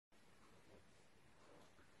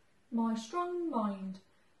My Strong Mind,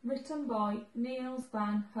 written by Niels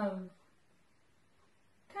van Hove.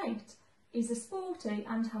 Kate is a sporty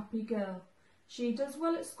and happy girl. She does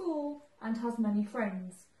well at school and has many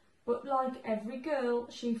friends, but like every girl,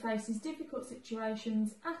 she faces difficult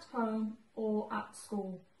situations at home or at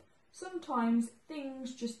school. Sometimes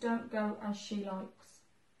things just don't go as she likes.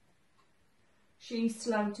 She's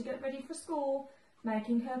slow to get ready for school,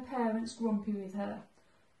 making her parents grumpy with her.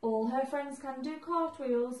 All her friends can do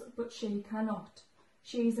cartwheels, but she cannot.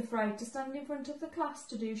 She is afraid to stand in front of the class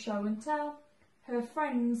to do show and tell. Her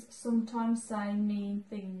friends sometimes say mean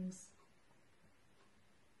things.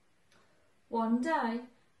 One day,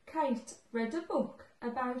 Kate read a book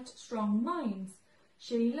about strong minds.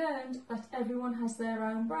 She learned that everyone has their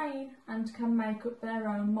own brain and can make up their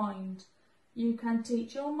own mind. You can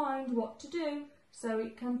teach your mind what to do so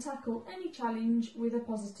it can tackle any challenge with a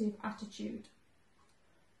positive attitude.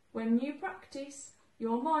 When you practice,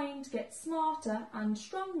 your mind gets smarter and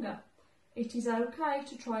stronger. It is okay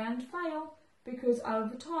to try and fail because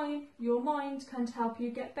over time your mind can help you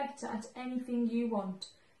get better at anything you want.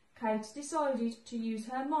 Kate decided to use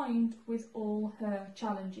her mind with all her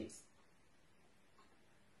challenges.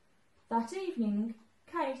 That evening,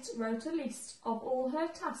 Kate wrote a list of all her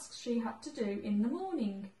tasks she had to do in the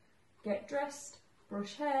morning. Get dressed,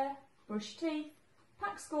 brush hair, brush teeth,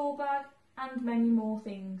 pack school bag, and many more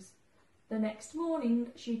things. The next morning,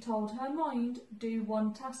 she told her mind, do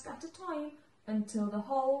one task at a time until the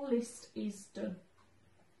whole list is done.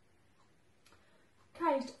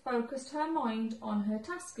 Kate focused her mind on her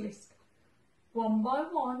task list. One by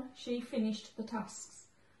one, she finished the tasks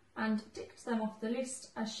and ticked them off the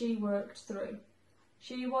list as she worked through.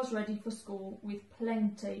 She was ready for school with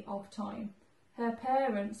plenty of time. Her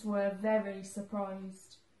parents were very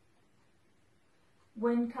surprised.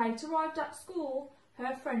 When Kate arrived at school,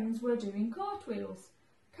 her friends were doing cartwheels.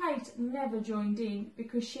 Kate never joined in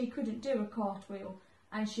because she couldn't do a cartwheel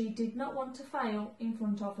and she did not want to fail in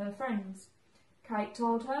front of her friends. Kate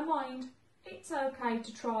told her mind, it's okay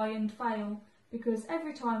to try and fail because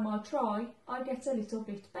every time I try, I get a little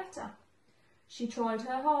bit better. She tried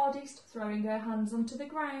her hardest, throwing her hands onto the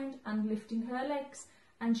ground and lifting her legs,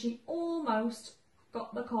 and she almost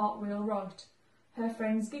got the cartwheel right. Her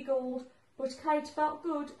friends giggled, but Kate felt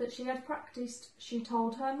good that she had practised. She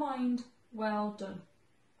told her mind, well done.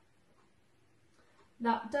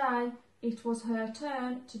 That day, it was her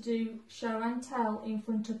turn to do show and tell in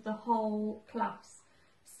front of the whole class.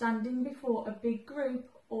 Standing before a big group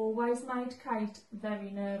always made Kate very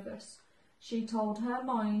nervous. She told her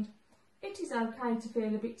mind, it is okay to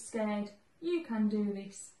feel a bit scared. You can do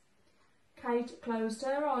this. Kate closed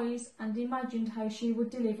her eyes and imagined how she would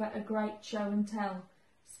deliver a great show and tell,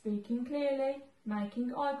 speaking clearly,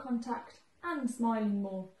 making eye contact and smiling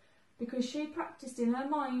more. Because she practised in her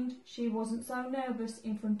mind, she wasn't so nervous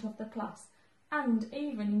in front of the class and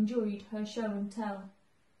even enjoyed her show and tell.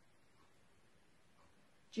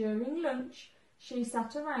 During lunch, she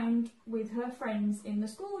sat around with her friends in the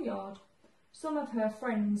schoolyard. Some of her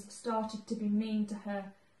friends started to be mean to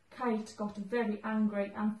her. Kate got very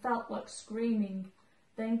angry and felt like screaming.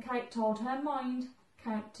 Then Kate told her mind,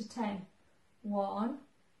 count to 10. 1,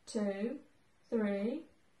 2, 3,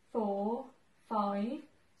 4, 5,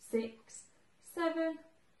 6, 7,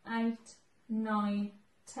 8, 9,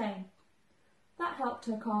 10. That helped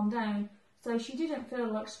her calm down, so she didn't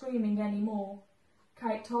feel like screaming anymore.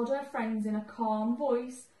 Kate told her friends in a calm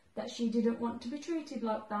voice that she didn't want to be treated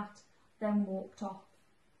like that, then walked off.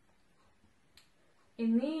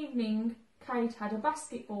 In the evening, Kate had a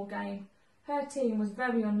basketball game. Her team was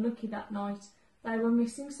very unlucky that night. They were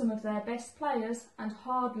missing some of their best players and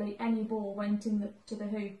hardly any ball went to the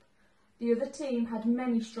hoop. The other team had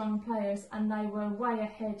many strong players and they were way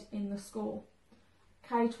ahead in the score.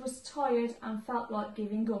 Kate was tired and felt like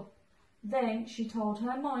giving up. Then she told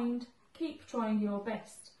her mind, keep trying your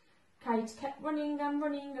best. Kate kept running and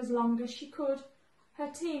running as long as she could. Her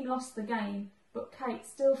team lost the game, but Kate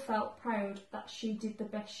still felt proud that she did the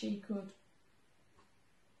best she could.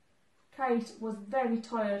 Kate was very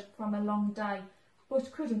tired from a long day,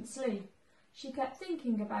 but couldn't sleep. She kept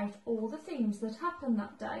thinking about all the things that happened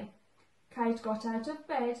that day. Kate got out of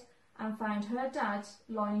bed and found her dad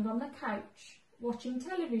lying on the couch, watching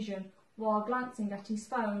television while glancing at his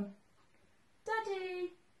phone.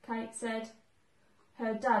 "Daddy," Kate said.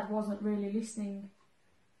 Her dad wasn't really listening.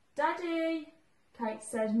 "Daddy," Kate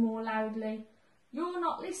said more loudly, "you're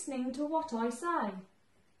not listening to what I say."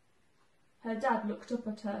 Her dad looked up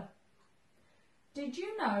at her. "Did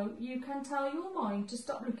you know you can tell your mind to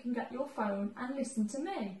stop looking at your phone and listen to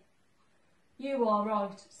me?" "You are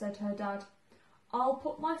right," said her dad. "I'll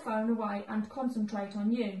put my phone away and concentrate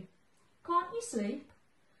on you. Can't you sleep?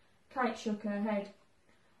 Kate shook her head.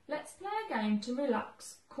 Let's play a game to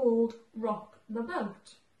relax called Rock the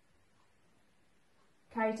Boat.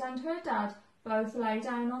 Kate and her dad both lay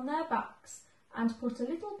down on their backs and put a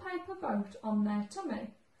little paper boat on their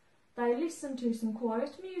tummy. They listened to some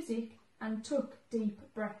quiet music and took deep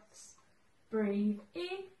breaths. Breathe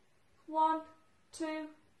in, 1, 2,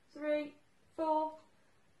 3, 4,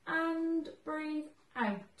 and breathe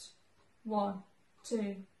out, 1,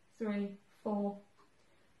 2, 3, 4.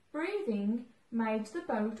 Breathing made the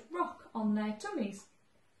boat rock on their tummies.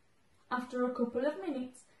 After a couple of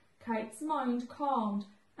minutes, Kate's mind calmed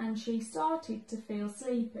and she started to feel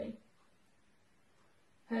sleepy.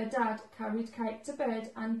 Her dad carried Kate to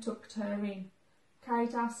bed and tucked her in.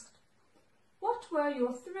 Kate asked, "What were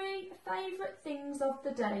your 3 favourite things of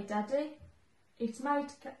the day, Daddy?" It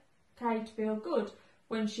made Kate feel good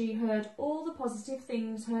when she heard all the positive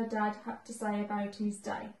things her dad had to say about his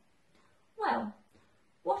day. "Well,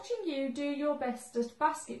 watching you do your best at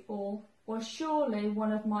basketball was surely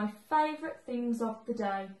one of my favourite things of the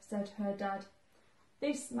day," said her dad.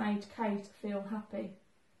 This made Kate feel happy.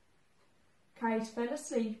 Kate fell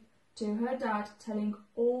asleep to her dad telling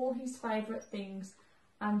all his favourite things,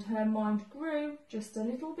 and her mind grew just a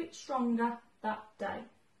little bit stronger that day.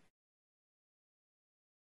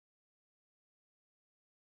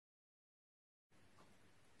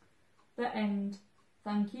 The end.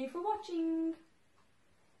 Thank you for watching.